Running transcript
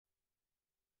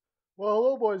Well,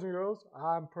 hello, boys and girls.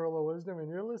 I'm Pearl of Wisdom, and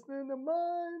you're listening to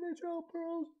my NHL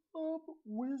Pearls of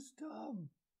Wisdom.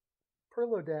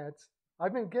 Perlo Dance.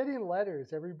 I've been getting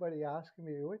letters, everybody asking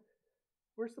me,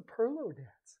 where's the Perlo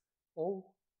Dance? Oh,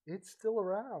 it's still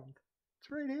around. It's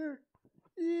right here.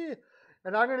 Yeah.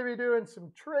 And I'm going to be doing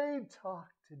some trade talk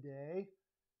today.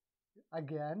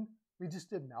 Again, we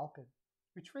just did Malkin.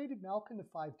 We traded Malkin to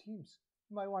 5 teams.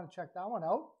 You might want to check that one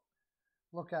out.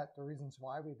 Look at the reasons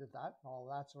why we did that and all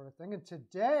that sort of thing. And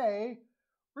today,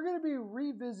 we're going to be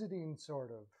revisiting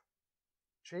sort of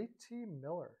JT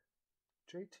Miller.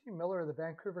 JT Miller of the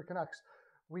Vancouver Canucks.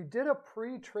 We did a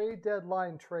pre-trade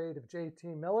deadline trade of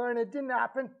JT Miller, and it didn't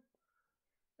happen.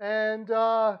 And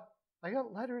I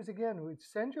got letters again. We'd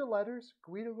send your letters.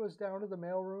 Guido goes down to the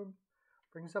mailroom,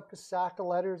 brings up a sack of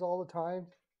letters all the time.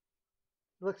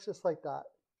 It looks just like that.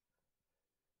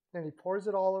 Then he pours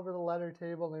it all over the letter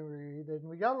table, and we read it. And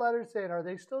we got letters saying, are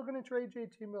they still going to trade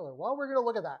JT Miller? Well, we're going to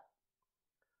look at that.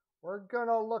 We're going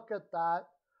to look at that.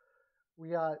 We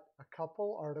got a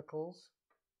couple articles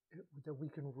that we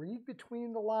can read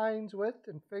between the lines with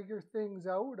and figure things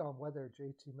out on whether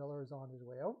JT Miller is on his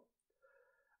way out.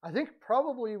 I think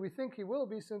probably we think he will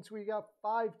be, since we got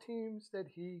 5 teams that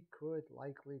he could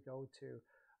likely go to,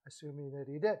 assuming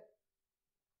that he did.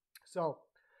 So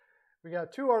we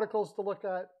got 2 articles to look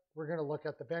at. We're going to look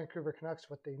at the Vancouver Canucks,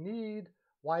 what they need,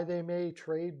 why they may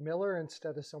trade Miller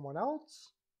instead of someone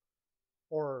else,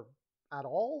 or at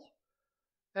all.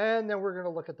 And then we're going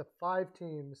to look at the 5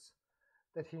 teams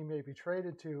that he may be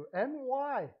traded to and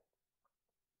why.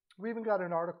 We even got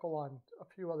an article on a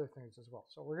few other things as well.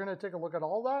 So we're going to take a look at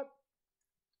all that.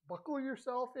 Buckle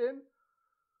yourself in.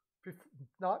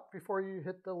 Not before you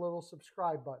hit the little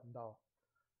subscribe button, though.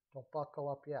 Don't buckle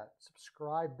up yet.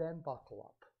 Subscribe, then buckle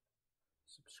up.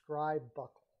 Subscribe,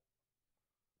 buckle.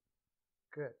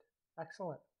 Good.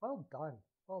 Excellent. Well done.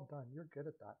 Well done. You're good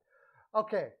at that.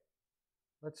 Okay.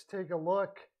 Let's take a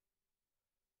look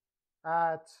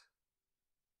at the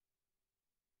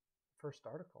first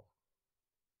article.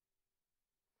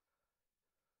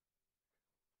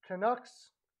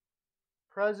 Canucks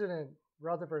president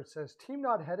Rutherford says, team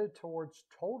not headed towards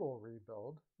total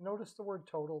rebuild. Notice the word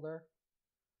total there.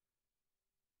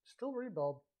 Still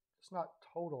rebuild. It's not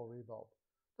total rebuild.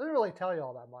 Doesn't really tell you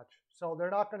all that much. So they're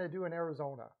not going to do in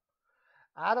Arizona.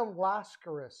 Adam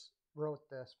Laskaris wrote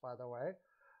this, by the way.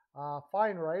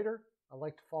 Fine writer. I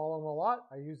like to follow him a lot.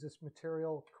 I use this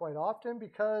material quite often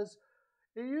because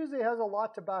it usually has a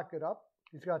lot to back it up.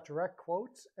 He's got direct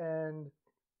quotes, and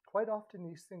quite often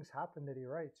these things happen that he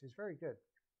writes. He's very good.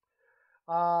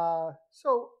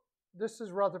 So this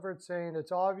is Rutherford saying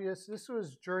it's obvious. This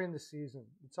was during the season.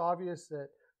 It's obvious that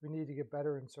we need to get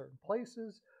better in certain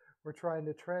places. We're trying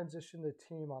to transition the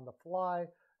team on the fly,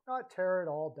 not tear it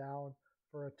all down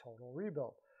for a total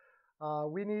rebuild.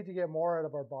 We need to get more out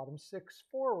of our bottom 6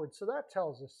 forwards. So that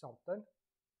tells us something,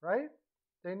 right?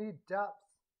 They need depth.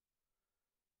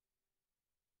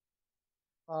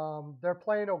 They're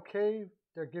playing okay.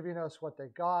 They're giving us what they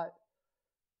got,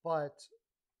 but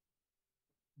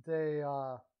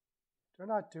they're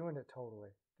not doing it totally.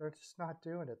 They're just not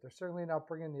doing it. They're certainly not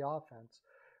bringing the offense.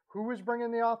 Who was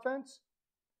bringing the offense?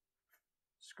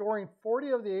 Scoring 40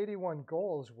 of the 81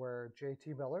 goals were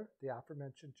JT Miller, the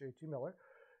aforementioned JT Miller,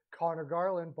 Connor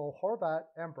Garland, Bo Horvat,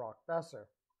 and Brock Besser.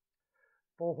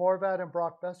 Bo Horvat and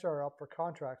Brock Besser are up for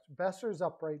contracts. Besser's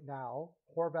up right now.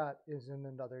 Horvat is in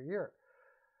another year.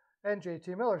 And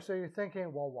JT Miller. So you're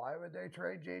thinking, well, why would they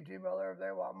trade JT Miller if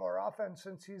they want more offense,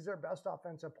 since he's their best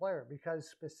offensive player? Because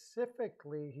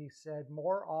specifically, he said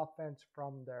more offense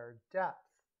from their depth.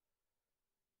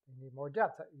 They need more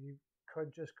depth. You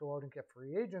could just go out and get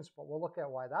free agents, but we'll look at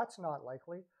why that's not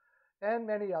likely, and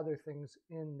many other things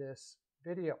in this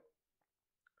video.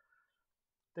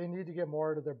 They need to get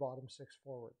more out of their bottom 6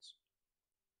 forwards.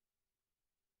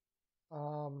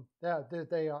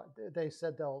 They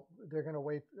said they're going to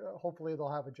wait. Hopefully they'll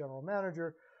have a general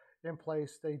manager in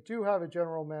place. They do have a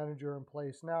general manager in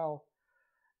place now,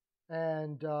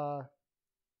 and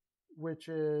which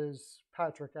is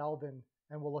Patrick Alvin,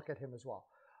 and we'll look at him as well.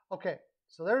 Okay,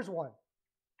 so there's one.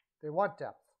 They want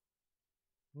depth.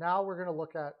 Now we're going to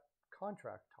look at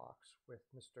contract talks with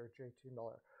Mr. JT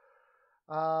Miller.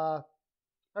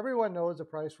 Everyone knows the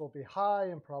price will be high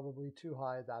and probably too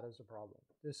high. That is a problem.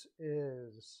 This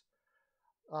is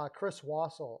Chris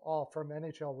Wassel from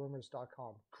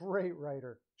NHLRumors.com. Great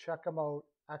writer. Check him out.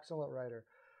 Excellent writer.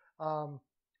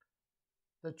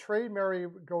 The trade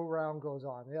merry-go-round goes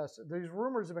on. Yes, these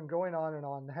rumors have been going on and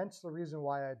on, hence the reason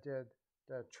why I did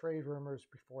the trade rumors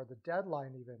before the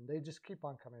deadline even. They just keep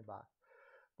on coming back.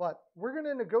 But we're going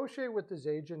to negotiate with his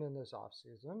agent in this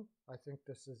offseason. I think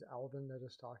this is Alvin that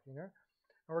is talking here.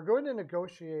 And we're going to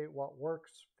negotiate what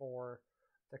works for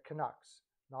the Canucks,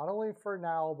 not only for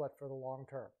now, but for the long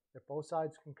term. If both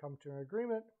sides can come to an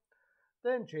agreement,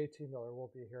 then JT Miller will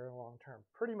be here in the long term,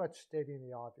 pretty much stating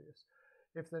the obvious.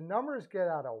 If the numbers get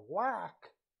out of whack,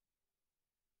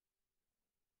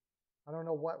 I don't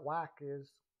know what whack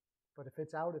is, but if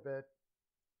it's out of it,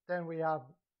 then we have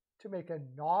to make a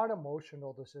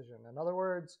non-emotional decision. In other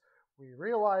words, we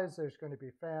realize there's going to be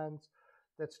fans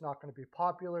that's not going to be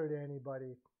popular to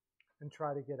anybody and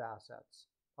try to get assets.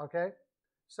 Okay?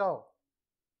 So,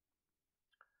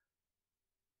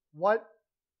 what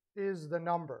is the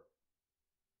number?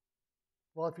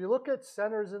 Well, if you look at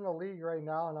centers in the league right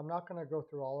now, and I'm not going to go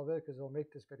through all of it because it'll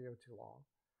make this video too long.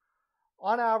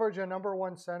 On average, a number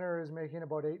one center is making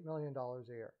about $8 million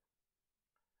a year.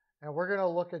 And we're going to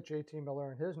look at JT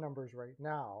Miller and his numbers right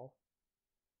now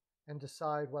and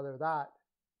decide whether that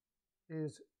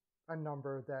is a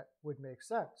number that would make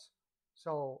sense.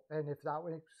 So, and if that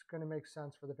is going to make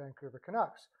sense for the Vancouver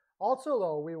Canucks. Also,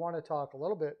 though, we want to talk a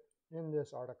little bit in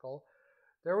this article.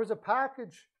 There was a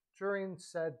package during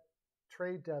said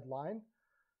trade deadline.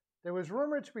 There was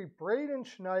rumored to be Braden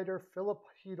Schneider, Philip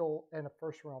Hedl, and a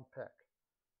first-round pick.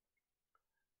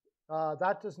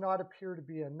 That does not appear to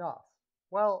be enough.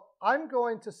 Well, I'm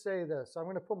going to say this. I'm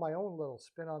going to put my own little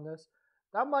spin on this.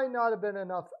 That might not have been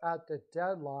enough at the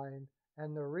deadline,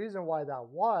 and the reason why that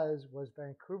was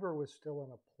Vancouver was still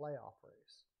in a playoff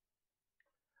race.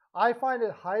 I find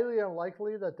it highly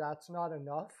unlikely that that's not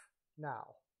enough now.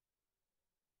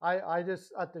 I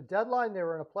just, at the deadline, they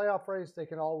were in a playoff race. They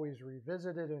can always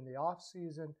revisit it in the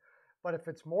offseason. But if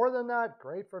it's more than that,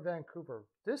 great for Vancouver.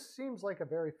 This seems like a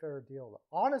very fair deal.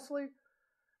 Honestly,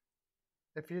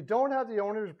 if you don't have the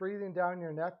owners breathing down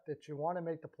your neck that you want to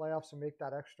make the playoffs and make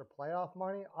that extra playoff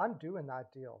money, I'm doing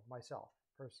that deal myself,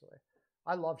 personally.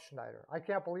 I love Schneider. I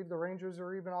can't believe the Rangers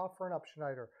are even offering up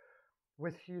Schneider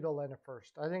with Hedl and a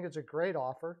first. I think it's a great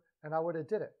offer, and I would have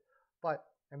did it. But,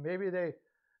 and maybe they,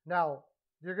 now,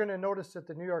 you're going to notice that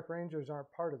the New York Rangers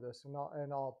aren't part of this, and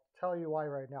I'll tell you why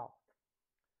right now.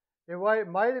 It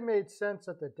might have made sense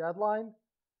at the deadline,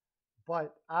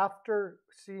 but after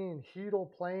seeing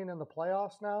Hedl playing in the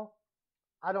playoffs now,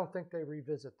 I don't think they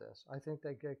revisit this. I think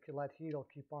they let Hedl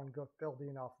keep on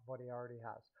building off of what he already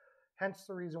has. Hence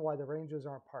the reason why the Rangers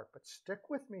aren't part. But stick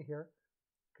with me here,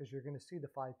 because you're going to see the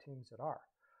 5 teams that are.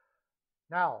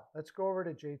 Now, let's go over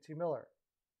to JT Miller.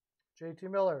 JT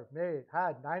Miller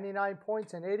had 99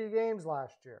 points in 80 games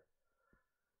last year.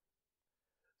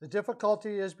 The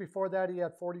difficulty is before that he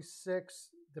had 46.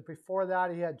 Before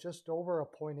that he had just over a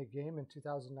point a game in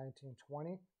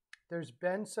 2019-20. There's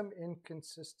been some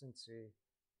inconsistency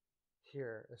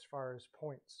here as far as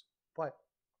points. But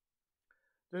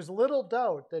there's little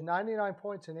doubt that 99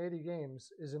 points in 80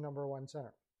 games is a number one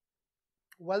center.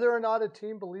 Whether or not a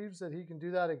team believes that he can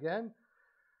do that again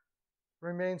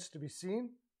remains to be seen.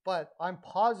 But I'm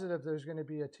positive there's going to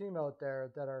be a team out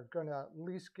there that are going to at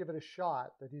least give it a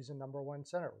shot that he's a number one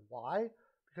center. Why?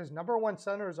 Because number one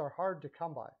centers are hard to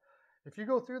come by. If you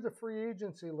go through the free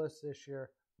agency list this year,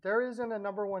 there isn't a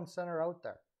number one center out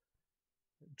there.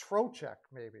 Trocheck,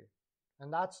 maybe.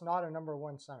 And that's not a number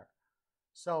one center.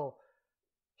 So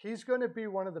he's going to be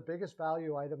one of the biggest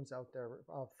value items out there.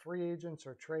 Free agents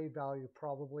or trade value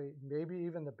probably, maybe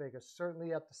even the biggest,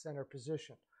 certainly at the center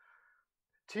position.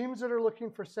 Teams that are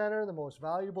looking for center, the most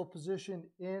valuable position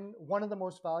in one of the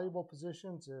most valuable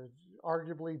positions is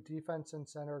arguably defense and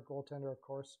center, goaltender, of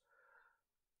course.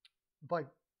 But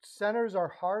centers are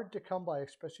hard to come by,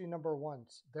 especially number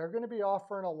ones. They're going to be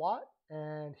offering a lot,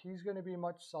 and he's going to be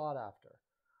much sought after.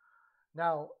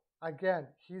 Now, again,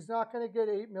 he's not going to get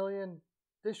 $8 million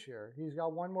this year. He's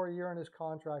got one more year in his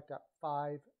contract at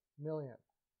 $5 million.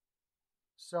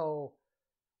 So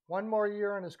one more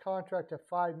year on his contract at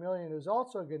 $5 million is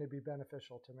also going to be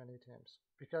beneficial to many teams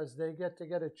because they get to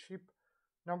get a cheap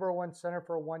number one center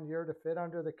for 1 year to fit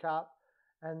under the cap,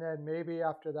 and then maybe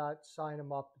after that sign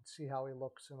him up and see how he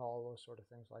looks and all those sort of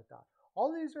things like that.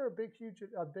 All these are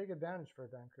a big advantage for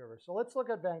Vancouver. So let's look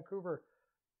at Vancouver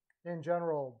in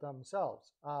general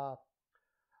themselves.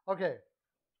 Okay.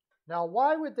 Now,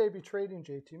 why would they be trading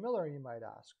JT Miller, you might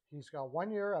ask? He's got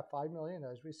 1 year at $5 million,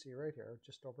 as we see right here,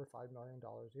 just over $5 million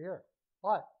a year.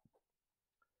 But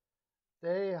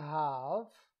they have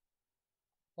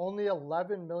only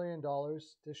 $11 million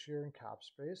this year in cap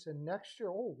space, and next year,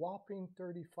 oh, whopping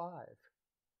 35.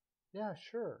 Yeah,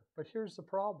 sure, but here's the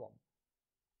problem.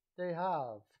 They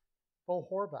have Bo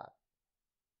Horvat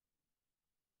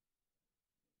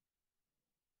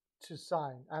to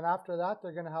sign, and after that,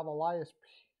 they're going to have Elias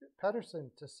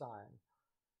Pedersen to sign.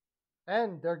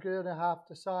 And they're going to have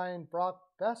to sign Brock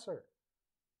Besser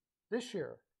this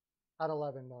year at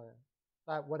 11 million.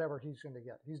 At whatever he's going to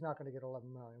get. He's not going to get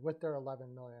 11 million with their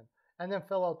 11 million. And then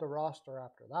fill out the roster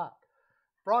after that.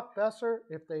 Brock Besser,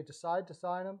 if they decide to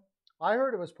sign him, I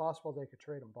heard it was possible they could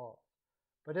trade them both.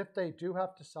 But if they do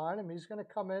have to sign him, he's going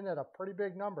to come in at a pretty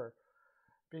big number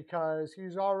because he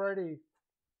was already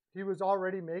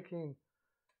making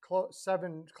close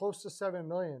to 7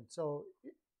 million. So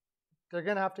they're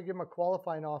going to have to give him a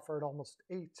qualifying offer at almost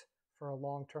 8 for a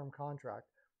long-term contract.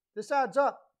 This adds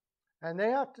up, and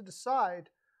they have to decide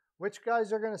which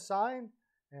guys they're going to sign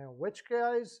and which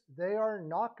guys they are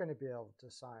not going to be able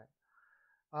to sign.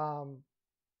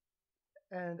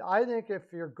 And I think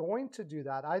if you're going to do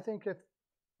that, I think if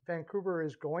Vancouver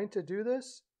is going to do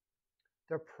this,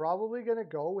 they're probably going to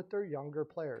go with their younger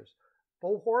players.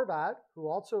 Bo Horvat, who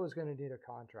also is going to need a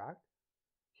contract,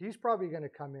 he's probably going to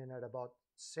come in at about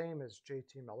same as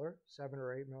JT Miller, $7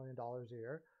 or $8 million a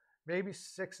year, maybe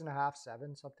 6.5,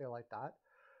 7, something like that.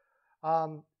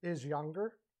 Is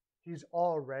younger. He's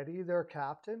already their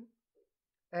captain.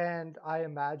 And I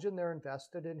imagine they're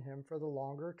invested in him for the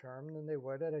longer term than they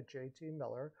would at a JT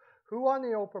Miller, who on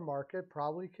the open market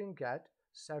probably can get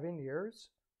 7 years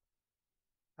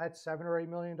at $7 or $8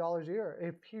 million a year.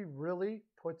 If he really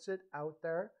puts it out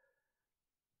there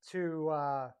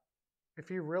if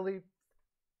he really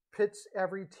pits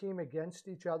every team against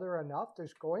each other enough,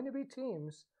 there's going to be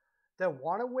teams that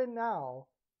want to win now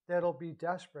that'll be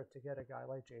desperate to get a guy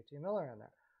like JT Miller in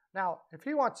there. Now, if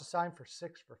he wants to sign for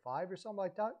 6 for 5 or something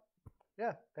like that,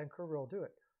 yeah, Vancouver will do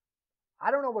it.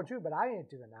 I don't know about you, but I ain't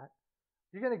doing that.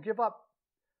 You're going to give up,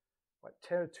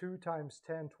 2 times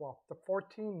 10, 12, the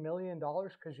 $14 million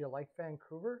because you like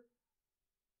Vancouver?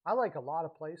 I like a lot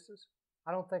of places.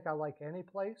 I don't think I like any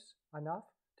place enough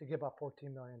to give up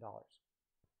 $14 million.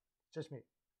 Just me.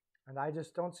 And I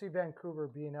just don't see Vancouver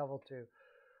being able to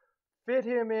fit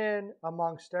him in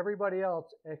amongst everybody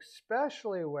else,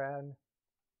 especially when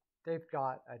they've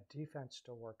got a defense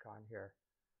to work on here.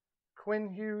 Quinn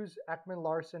Hughes, Ekman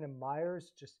Larson, and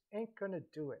Myers just ain't going to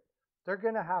do it. They're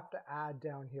going to have to add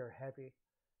down here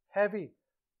heavy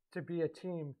to be a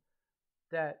team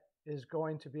that is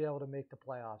going to be able to make the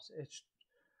playoffs. It's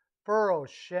Burrow,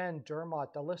 Shen,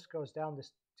 Dermott, the list goes down.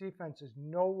 This defense is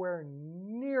nowhere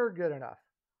near good enough.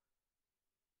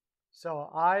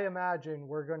 So I imagine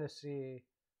we're going to see,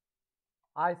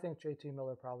 I think JT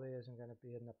Miller probably isn't going to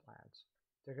be in the plans.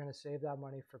 They're going to save that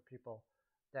money for people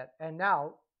that, and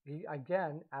now,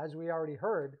 again, as we already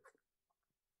heard,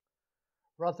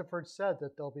 Rutherford said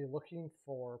that they'll be looking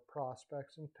for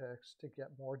prospects and picks to get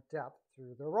more depth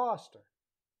through their roster.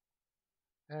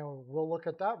 And we'll look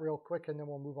at that real quick, and then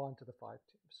we'll move on to the 5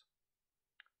 teams.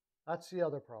 That's the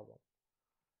other problem.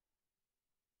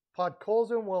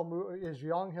 Podkolzin is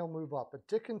young, he'll move up. But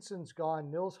Dickinson's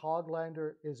gone. Nils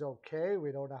Hoglander is okay.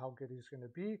 We don't know how good he's going to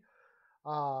be.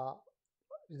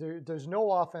 There's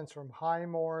no offense from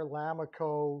Highmore,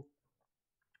 Lamico,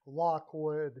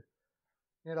 Lockwood.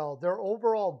 You know, their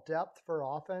overall depth for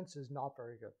offense is not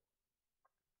very good.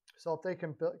 So if they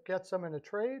can get some in a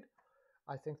trade,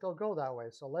 I think they'll go that way.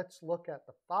 So let's look at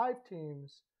the 5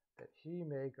 teams that he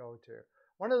may go to.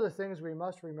 One of the things we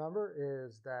must remember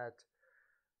is that,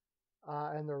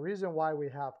 and the reason why we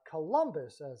have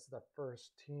Columbus as the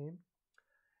first team,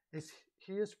 is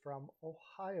he is from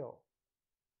Ohio,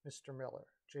 Mr. Miller,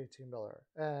 JT Miller.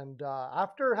 And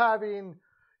after having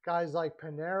guys like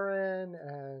Panarin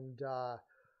and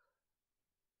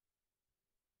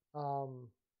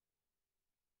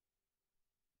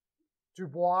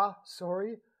Dubois,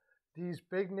 these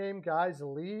big name guys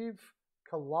leave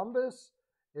Columbus,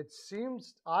 it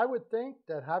seems, I would think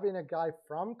that having a guy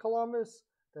from Columbus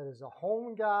that is a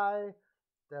home guy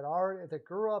that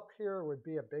grew up here would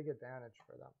be a big advantage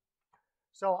for them.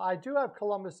 So I do have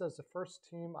Columbus as the first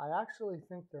team. I actually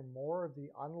think they're more of the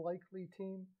unlikely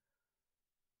team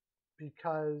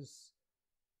because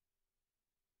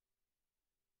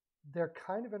they're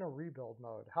kind of in a rebuild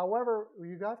mode. However,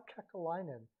 you got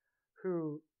Kekalainen,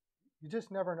 who you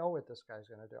just never know what this guy's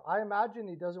going to do. I imagine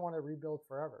he doesn't want to rebuild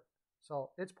forever.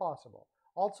 So it's possible.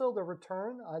 Also, the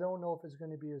return, I don't know if it's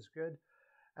going to be as good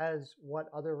as what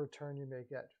other return you may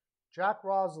get. Jack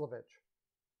Roslovich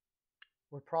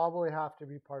would probably have to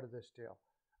be part of this deal.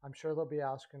 I'm sure they'll be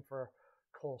asking for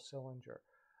Cole Sillinger.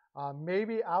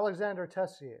 Maybe Alexander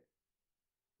Tessier.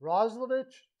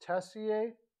 Roslovich,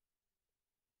 Tessier,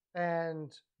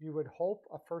 and you would hope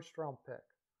a first-round pick.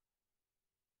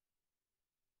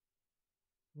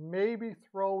 Maybe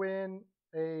throw in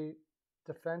a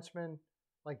defenseman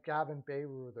like Gavin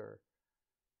Bayreuther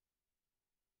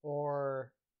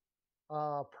or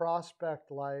a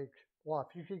prospect like, well,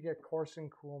 if you could get Corson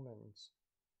Kuhlman's,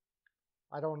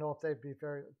 I don't know if they'd be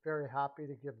very, very happy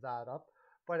to give that up,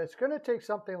 but it's going to take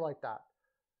something like that.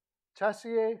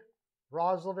 Tessier,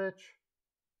 Roslovich,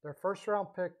 their first round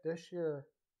pick this year,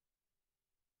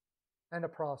 and a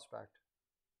prospect.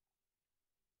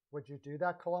 Would you do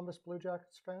that, Columbus Blue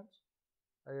Jackets fans?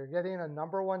 You're getting a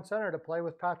number one center to play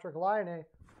with Patrick Laine,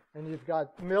 and you've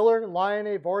got Miller,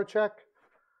 Laine, Voracek,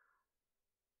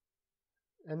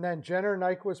 and then Jenner,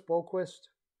 Nyquist, Boquist.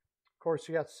 Of course,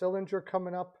 you got Sillinger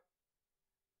coming up,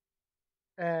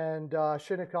 and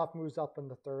Shinnikov moves up in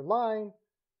the third line,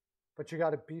 but you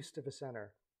got a beast of a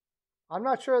center. I'm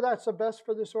not sure that's the best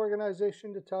for this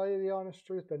organization, to tell you the honest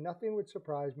truth, but nothing would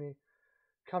surprise me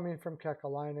coming from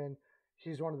Kekalainen.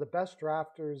 He's one of the best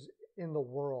drafters in the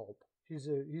world. He's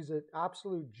an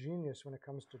absolute genius when it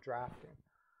comes to drafting.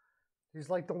 He's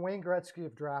like the Wayne Gretzky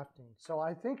of drafting. So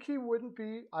I think he wouldn't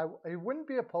be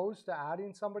opposed to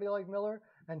adding somebody like Miller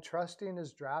and trusting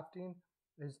his drafting,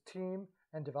 his team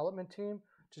and development team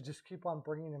to just keep on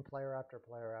bringing in player after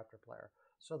player after player.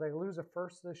 So they lose a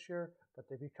first this year, but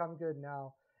they become good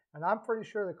now. And I'm pretty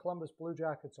sure the Columbus Blue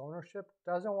Jackets ownership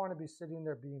doesn't want to be sitting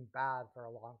there being bad for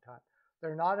a long time.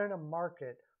 They're not in a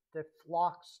market that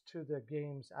flocks to the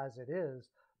games as it is,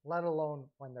 let alone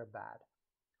when they're bad.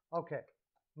 Okay,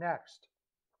 next,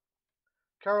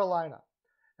 Carolina.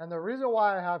 And the reason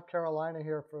why I have Carolina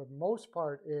here for the most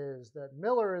part is that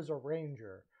Miller is a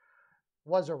Ranger,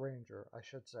 was a Ranger, I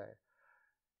should say.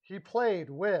 He played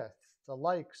with the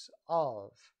likes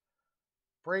of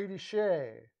Brady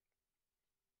Shea,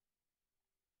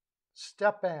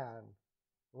 Stepan,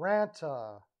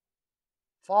 Ranta,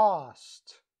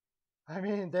 Fost. I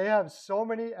mean, they have so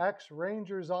many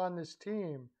ex-Rangers on this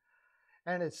team,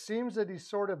 and it seems that he's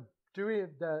sort of doing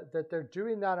that they're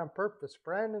doing that on purpose.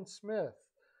 Brandon Smith,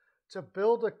 to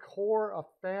build a core, a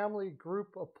family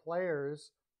group of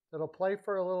players that'll play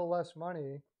for a little less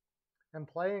money and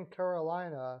play in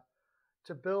Carolina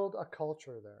to build a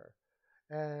culture there.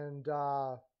 And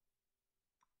I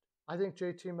think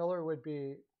JT Miller would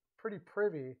be pretty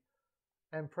privy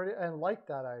and like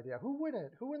that idea. Who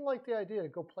wouldn't? Who wouldn't like the idea to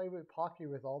go play with hockey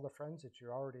with all the friends that you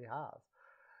already have?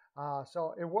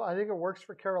 So I think it works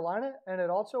for Carolina, and it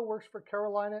also works for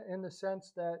Carolina in the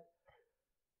sense that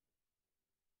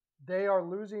they are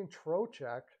losing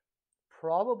Trocheck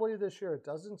probably this year. It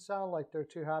doesn't sound like they're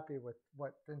too happy with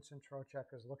what Vincent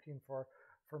Trocheck is looking for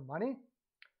money.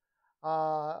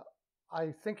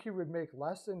 I think he would make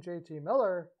less than JT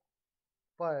Miller,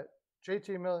 but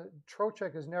JT Miller,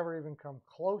 Trocheck has never even come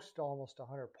close to almost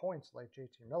 100 points like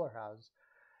JT Miller has.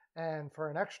 And for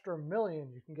an extra $1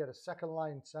 million, you can get a second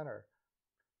line center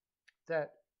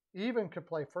that even could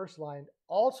play first line,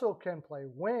 also can play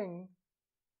wing.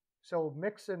 So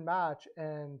mix and match.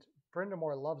 And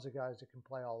Brindamore loves the guys that can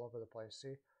play all over the place.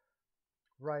 See,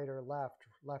 right or left,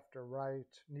 left or right,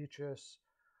 Nichus.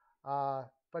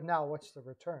 But now what's the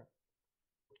return?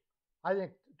 I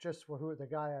think just who the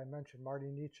guy I mentioned, Marty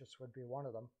Nichus, would be one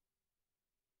of them.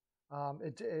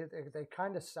 They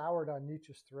kind of soured on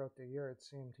Nichus throughout the year. It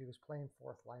seemed he was playing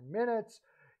fourth line minutes.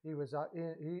 He was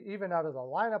even out of the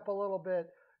lineup a little bit.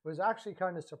 It was actually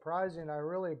kind of surprising. I'm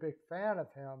really a big fan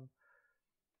of him.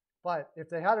 But if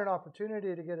they had an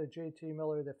opportunity to get a JT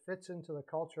Miller that fits into the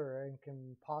culture and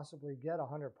can possibly get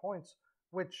 100 points,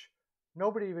 which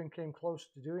nobody even came close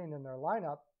to doing in their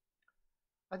lineup,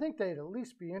 I think they'd at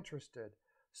least be interested.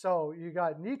 So you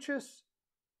got Nichus,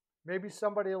 maybe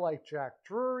somebody like Jack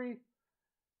Drury,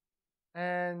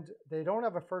 and they don't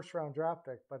have a first-round draft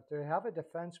pick, but they have a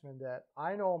defenseman that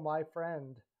I know my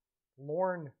friend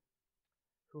Lorne,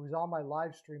 who's on my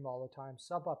live stream all the time.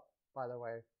 Sub up, by the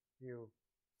way, you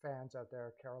fans out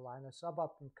there, Carolina. Sub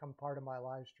up and become part of my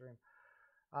live stream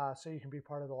so you can be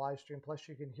part of the live stream. Plus,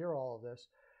 you can hear all of this.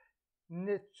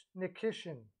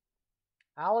 Nikishin,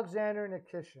 Alexander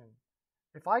Nikishin.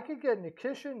 If I could get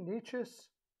Nikishin, Nichus,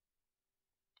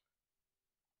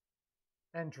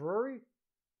 and Drury,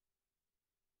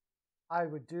 I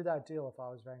would do that deal if I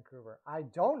was Vancouver. I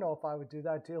don't know if I would do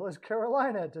that deal as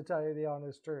Carolina, to tell you the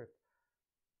honest truth.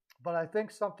 But I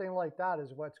think something like that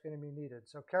is what's going to be needed.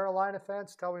 So Carolina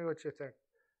fans, tell me what you think.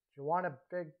 Do you want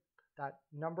that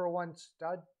number one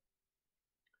stud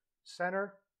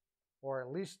center, or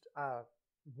at least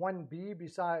 1B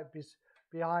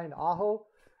behind Aho?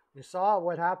 You saw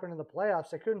what happened in the playoffs.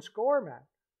 They couldn't score, man.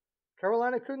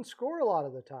 Carolina couldn't score a lot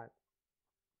of the time.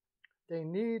 They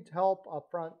need help up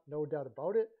front, no doubt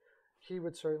about it. He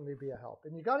would certainly be a help.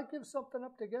 And you got to give something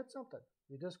up to get something.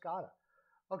 You just got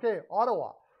to. Okay,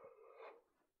 Ottawa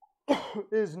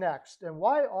is next. And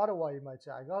why Ottawa, you might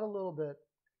say? I got a little bit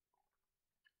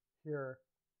here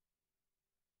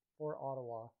for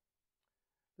Ottawa.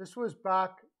 This was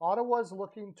back, Ottawa's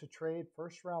looking to trade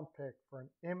first round pick for an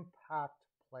impact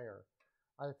player.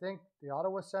 I think the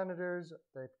Ottawa Senators,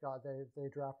 they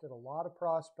drafted a lot of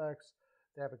prospects.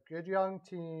 They have a good young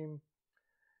team,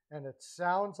 and it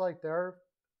sounds like they're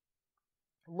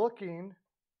looking,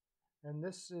 and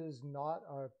this is not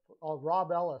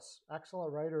Rob Ellis,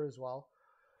 excellent writer as well.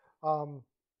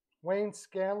 Wayne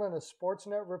Scanlon of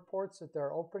Sportsnet reports that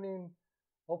they're open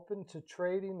to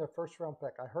trading the first round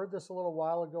pick. I heard this a little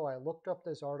while ago. I looked up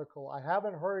this article. I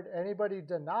haven't heard anybody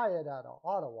deny it at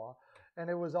Ottawa, and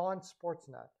it was on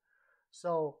Sportsnet.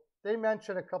 So they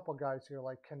mentioned a couple guys here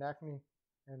like Konechny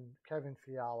and Kevin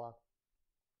Fiala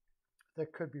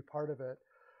that could be part of it.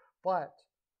 But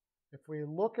if we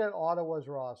look at Ottawa's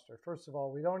roster, first of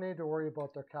all, we don't need to worry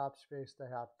about their cap space. They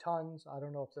have tons. I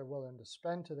don't know if they're willing to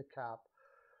spend to the cap.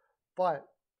 But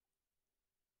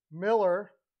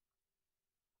Miller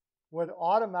would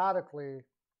automatically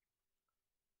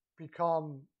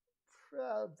become,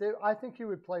 I think he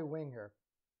would play wing here.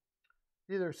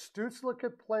 Either Stützle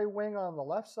could play wing on the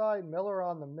left side, Miller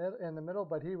on in the middle,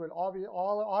 but he would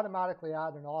automatically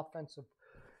add an offensive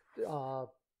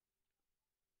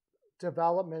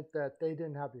development that they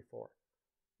didn't have before.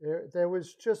 There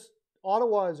was just,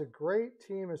 Ottawa is a great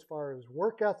team as far as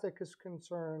work ethic is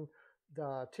concerned.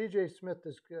 TJ Smith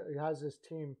has his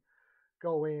team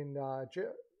going,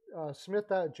 Smith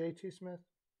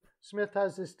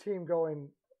has his team going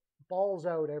balls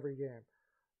out every game.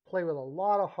 Play with a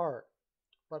lot of heart,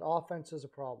 but offense is a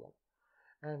problem.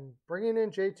 And bringing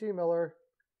in JT Miller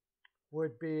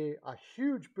would be a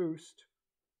huge boost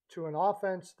to an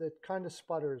offense that kind of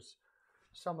sputters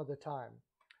some of the time.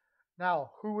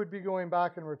 Now, who would be going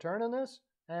back in return on this?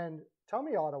 And tell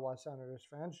me, Ottawa Senators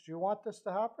fans, do you want this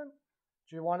to happen?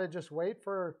 Do you want to just wait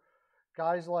for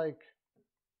guys like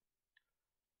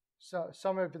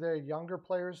some of the younger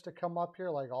players to come up here,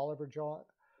 like Oliver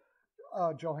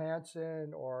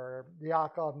Johansson or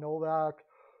Yakov Novak?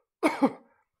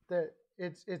 That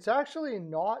it's actually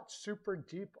not super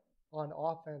deep on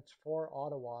offense for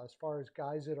Ottawa as far as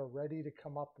guys that are ready to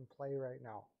come up and play right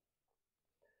now.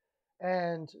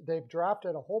 And they've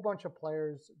drafted a whole bunch of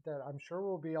players that I'm sure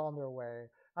will be on their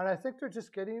way. And I think they're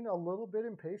just getting a little bit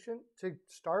impatient to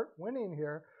start winning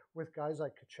here with guys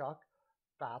like Tkachuk,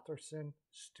 Batherson,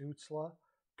 Stützle,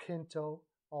 Pinto,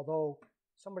 although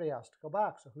somebody has to go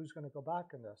back. So who's going to go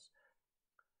back in this?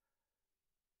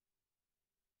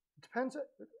 It depends.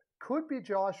 Could be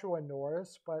Joshua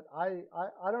Norris, but I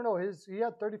don't know. He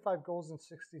had 35 goals in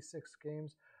 66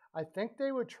 games. I think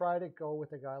they would try to go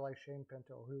with a guy like Shane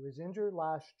Pinto, who was injured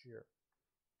last year.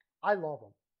 I love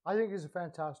him. I think he's a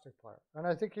fantastic player. And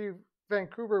I think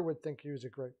Vancouver would think he was a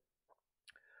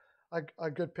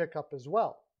good pickup as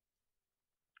well.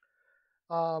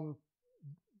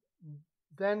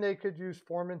 Then they could use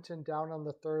Formanton down on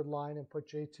the third line and put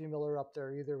JT Miller up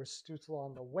there, either with Stützle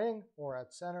on the wing or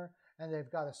at center. And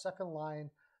they've got a second line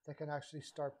that can actually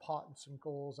start potting some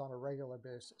goals on a regular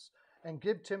basis. And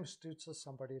give Tim Stützle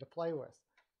somebody to play with.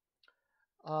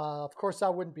 Of course,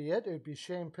 that wouldn't be it. It would be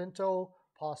Shane Pinto,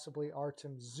 possibly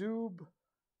Artem Zub,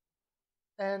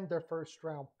 and their first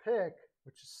round pick,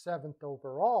 which is 7th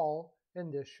overall in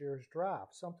this year's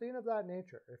draft. Something of that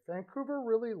nature. If Vancouver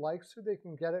really likes who they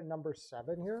can get at number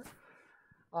 7 here,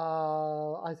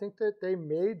 I think that they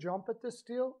may jump at this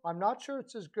deal. I'm not sure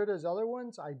it's as good as other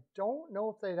ones. I don't know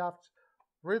if they'd have to.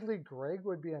 Ridley Gregg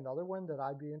would be another one that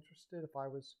I'd be interested if I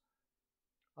was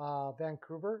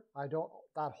Vancouver.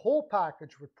 That whole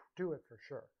package would do it for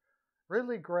sure.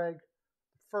 Ridley Gregg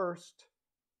first,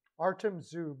 Artem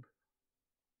Zub,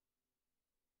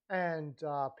 and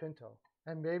Pinto.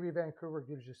 And maybe Vancouver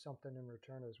gives you something in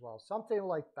return as well. Something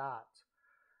like that.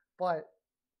 But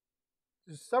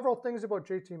there's several things about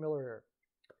JT Miller here.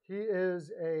 He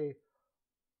is a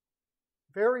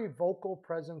very vocal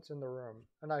presence in the room.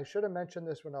 And I should have mentioned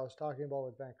this when I was talking about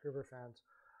with Vancouver fans.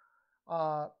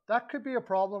 That could be a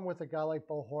problem with a guy like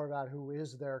Bo Horvat, who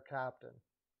is their captain.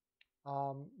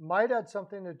 Might have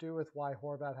something to do with why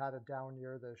Horvat had a down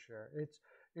year this year.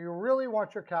 You really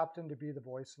want your captain to be the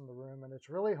voice in the room, and it's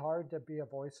really hard to be a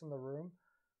voice in the room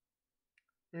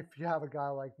if you have a guy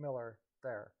like Miller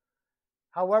there.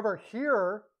 However,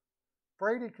 here,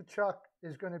 Brady Tkachuk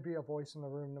is going to be a voice in the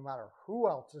room no matter who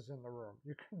else is in the room.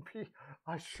 You can be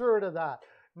assured of that.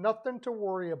 Nothing to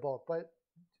worry about, but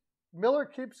Miller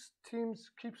keeps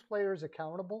players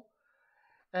accountable,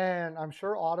 and I'm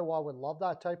sure Ottawa would love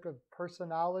that type of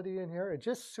personality in here. It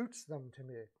just suits them to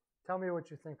me. Tell me what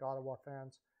you think, Ottawa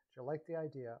fans. Do you like the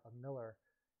idea of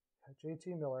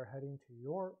JT Miller heading to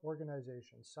your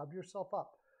organization? Sub yourself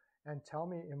up and tell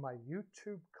me in my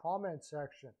YouTube comment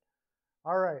section.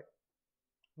 All right,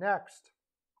 next,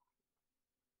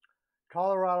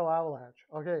 Colorado Avalanche.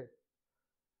 Okay,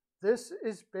 this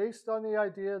is based on the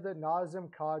idea that Nazem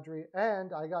Kadri,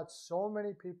 and I got so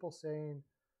many people saying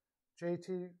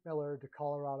JT Miller to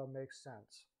Colorado makes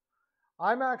sense.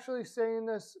 I'm actually saying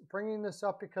this, bringing this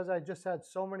up because I just had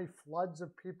so many floods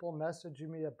of people messaging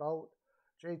me about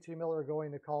JT Miller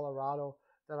going to Colorado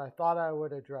that I thought I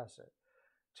would address it.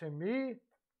 To me,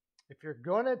 if you're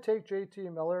going to take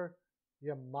JT Miller,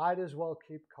 you might as well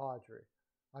keep Kadri.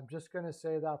 I'm just going to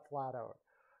say that flat out.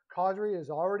 Kadri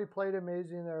has already played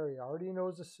amazing there. He already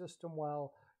knows the system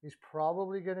well. He's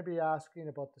probably going to be asking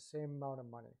about the same amount of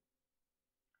money.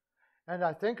 And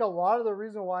I think a lot of the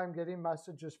reason why I'm getting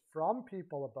messages from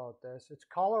people about this, it's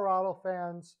Colorado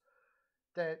fans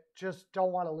that just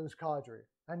don't want to lose Kadri.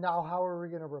 And now how are we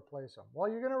going to replace him? Well,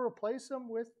 you're going to replace him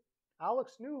with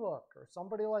Alex Newhook or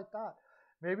somebody like that.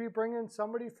 Maybe bring in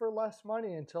somebody for less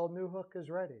money until Newhook is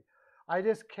ready. I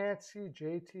just can't see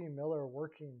JT Miller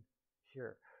working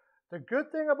here. The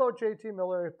good thing about JT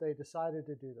Miller, if they decided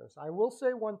to do this, I will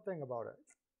say one thing about it.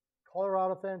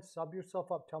 Colorado fans, sub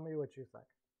yourself up. Tell me what you think.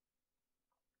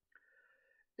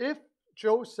 If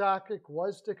Joe Sakic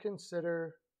was to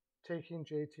consider taking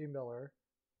JT Miller,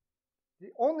 the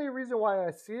only reason why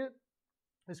I see it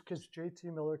is because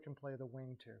JT Miller can play the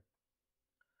wing too.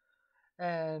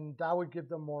 And that would give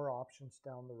them more options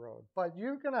down the road. But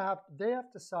they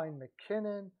have to sign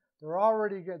McKinnon. They're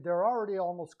already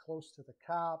almost close to the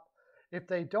cap. If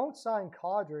they don't sign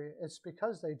Kadri, it's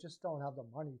because they just don't have the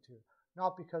money to,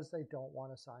 not because they don't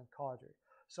want to sign Kadri.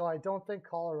 So I don't think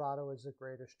Colorado is the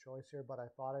greatest choice here, but I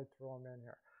thought I'd throw him in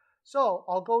here. So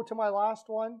I'll go to my last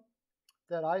one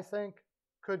that I think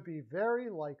could be very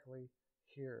likely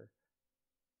here.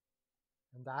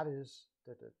 And that is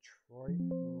the Detroit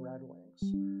Red Wings.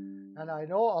 And I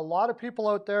know a lot of people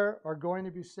out there are going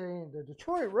to be saying the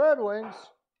Detroit Red Wings,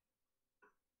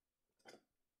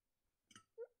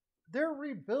 they're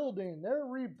rebuilding,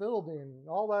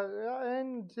 all that,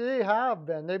 and they have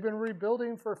been. They've been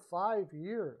rebuilding for 5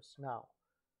 years now.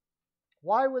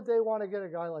 Why would they want to get a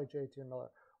guy like JT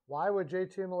Miller? Why would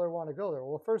JT Miller want to go there?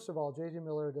 Well, first of all, JT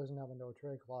Miller doesn't have a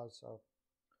no-trade clause, so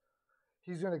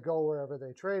he's going to go wherever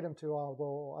they trade him to,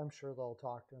 although I'm sure they'll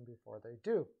talk to him before they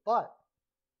do. But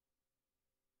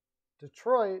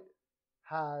Detroit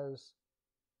has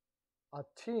a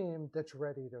team that's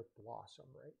ready to blossom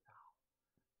right now.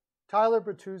 Tyler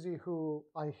Bertuzzi, who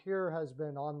I hear has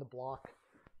been on the block,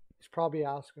 he's probably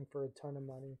asking for a ton of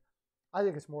money. I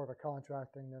think it's more of a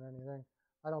contract thing than anything.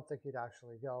 I don't think he'd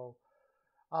actually go.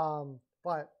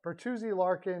 But Bertuzzi,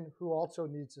 Larkin, who also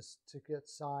needs to get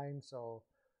signed, so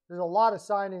there's a lot of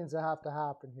signings that have to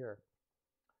happen here.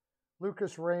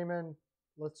 Lucas Raymond.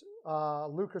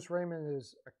 Lucas Raymond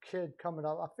is a kid coming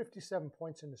up, 57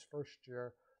 points in his first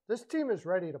year. This team is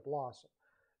ready to blossom.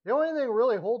 The only thing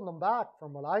really holding them back,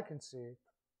 from what I can see,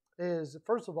 is,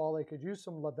 first of all, they could use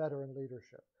some veteran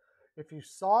leadership. If you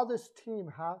saw this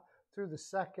team through the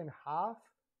second half,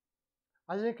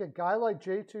 I think a guy like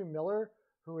JT Miller,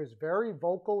 who is very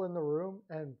vocal in the room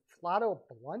and flat out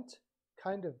blunt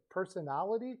kind of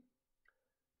personality,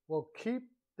 will keep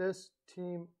this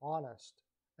team honest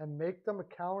and make them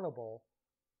accountable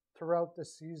throughout the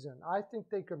season. I think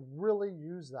they could really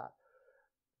use that.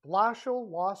 Blashill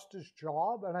lost his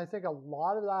job, and I think a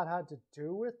lot of that had to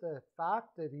do with the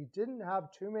fact that he didn't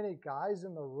have too many guys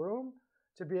in the room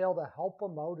to be able to help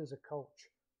him out as a coach.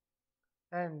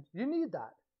 And you need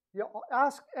that. You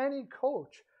ask any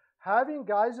coach. Having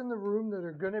guys in the room that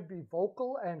are going to be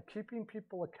vocal and keeping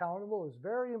people accountable is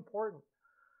very important.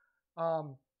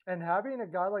 And having a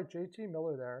guy like JT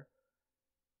Miller there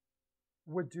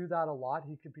would do that a lot.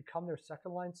 He could become their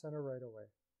second line center right away.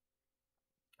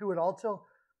 He would also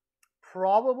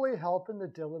probably help in the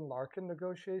Dylan Larkin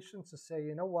negotiations to say,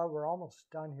 you know what, we're almost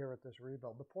done here with this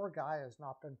rebuild. The poor guy has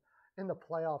not been in the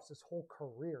playoffs his whole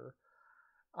career.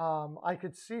 I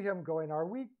could see him going,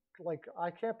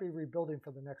 I can't be rebuilding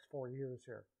for the next 4 years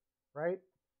here, right?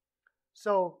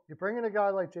 So you bring in a guy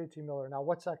like JT Miller. Now,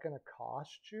 what's that going to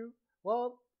cost you?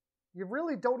 Well, you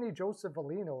really don't need Joseph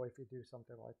Valino if you do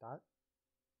something like that.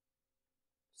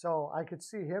 So I could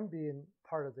see him being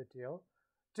part of the deal.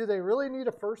 Do they really need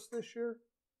a first this year?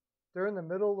 They're in the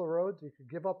middle of the road. You could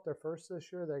give up their first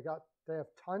this year. They have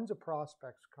tons of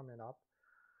prospects coming up.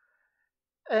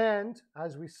 And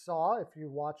as we saw, if you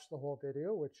watched the whole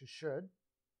video, which you should,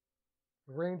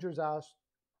 the Rangers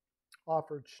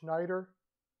offered Schneider,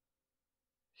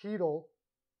 Hedel,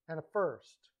 and a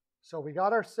first. So we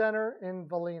got our center in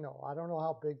Valino. I don't know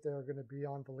how big they're going to be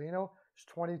on Valino. He's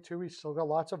 22. He's still got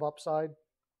lots of upside.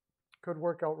 Could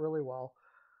work out really well.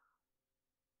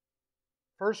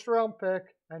 First round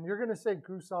pick, and you're going to say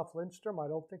Gustav Lindstrom. I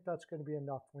don't think that's going to be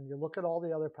enough. When you look at all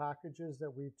the other packages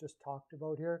that we've just talked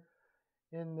about here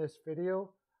in this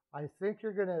video, I think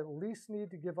you're going to at least need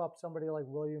to give up somebody like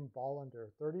William Bollander,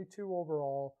 32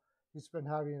 overall. He's been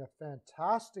having a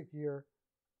fantastic year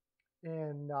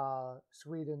in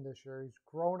Sweden this year. He's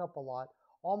grown up a lot,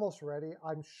 almost ready.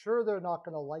 I'm sure they're not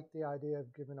going to like the idea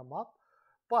of giving him up,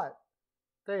 but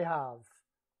they have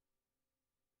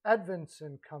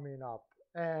Edvinsson coming up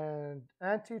and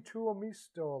Antti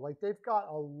Tuomisto. Like, they've got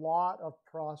a lot of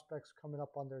prospects coming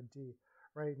up on their D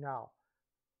right now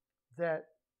that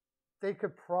they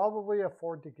could probably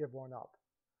afford to give one up.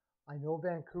 I know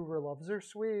Vancouver loves their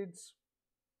Swedes.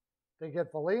 They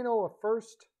get Valeno, a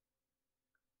first,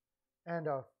 and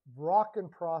a rockin'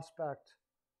 prospect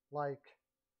like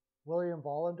William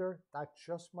Bollander. That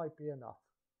just might be enough.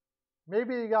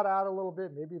 Maybe you got to add a little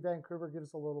bit. Maybe Vancouver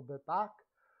gives a little bit back.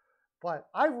 But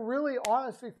I really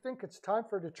honestly think it's time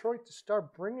for Detroit to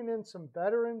start bringing in some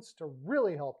veterans to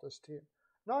really help this team.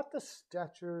 Not the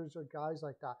Stetchers or guys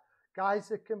like that. Guys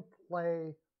that can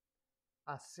play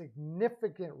a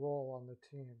significant role on the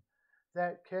team,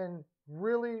 that can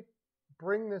really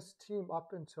bring this team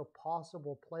up into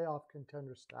possible playoff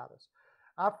contender status.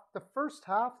 After the first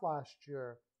half last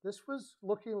year, this was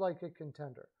looking like a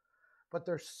contender. But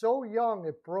they're so young,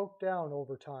 it broke down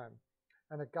over time.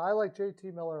 And a guy like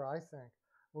JT Miller, I think,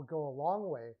 will go a long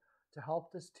way to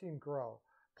help this team grow.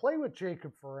 Play with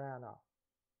Jacob Verana.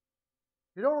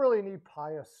 You don't really need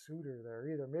Pius Suter there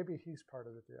either. Maybe he's part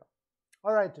of the deal.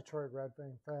 All right, Detroit Red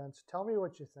Wing fans, tell me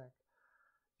what you think.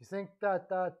 You think that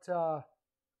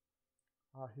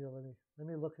here, let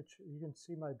me look at you. You can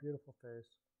see my beautiful face.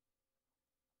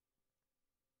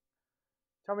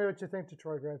 Tell me what you think,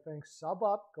 Detroit Red Wings. Sub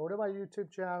up. Go to my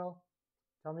YouTube channel.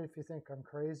 Tell me if you think I'm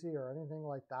crazy or anything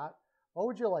like that. What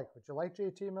would you like? Would you like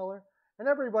JT Miller? And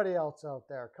everybody else out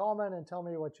there, comment and tell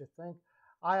me what you think.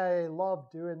 I love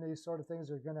doing these sort of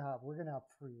things. We're gonna have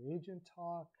free agent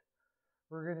talk.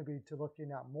 We're gonna be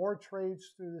looking at more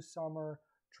trades through the summer,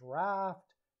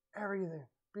 draft, everything.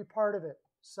 Be part of it.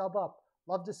 Sub up.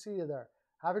 Love to see you there.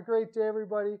 Have a great day,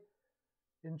 everybody.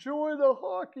 Enjoy the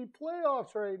hockey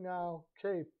playoffs right now.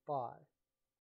 Okay, bye.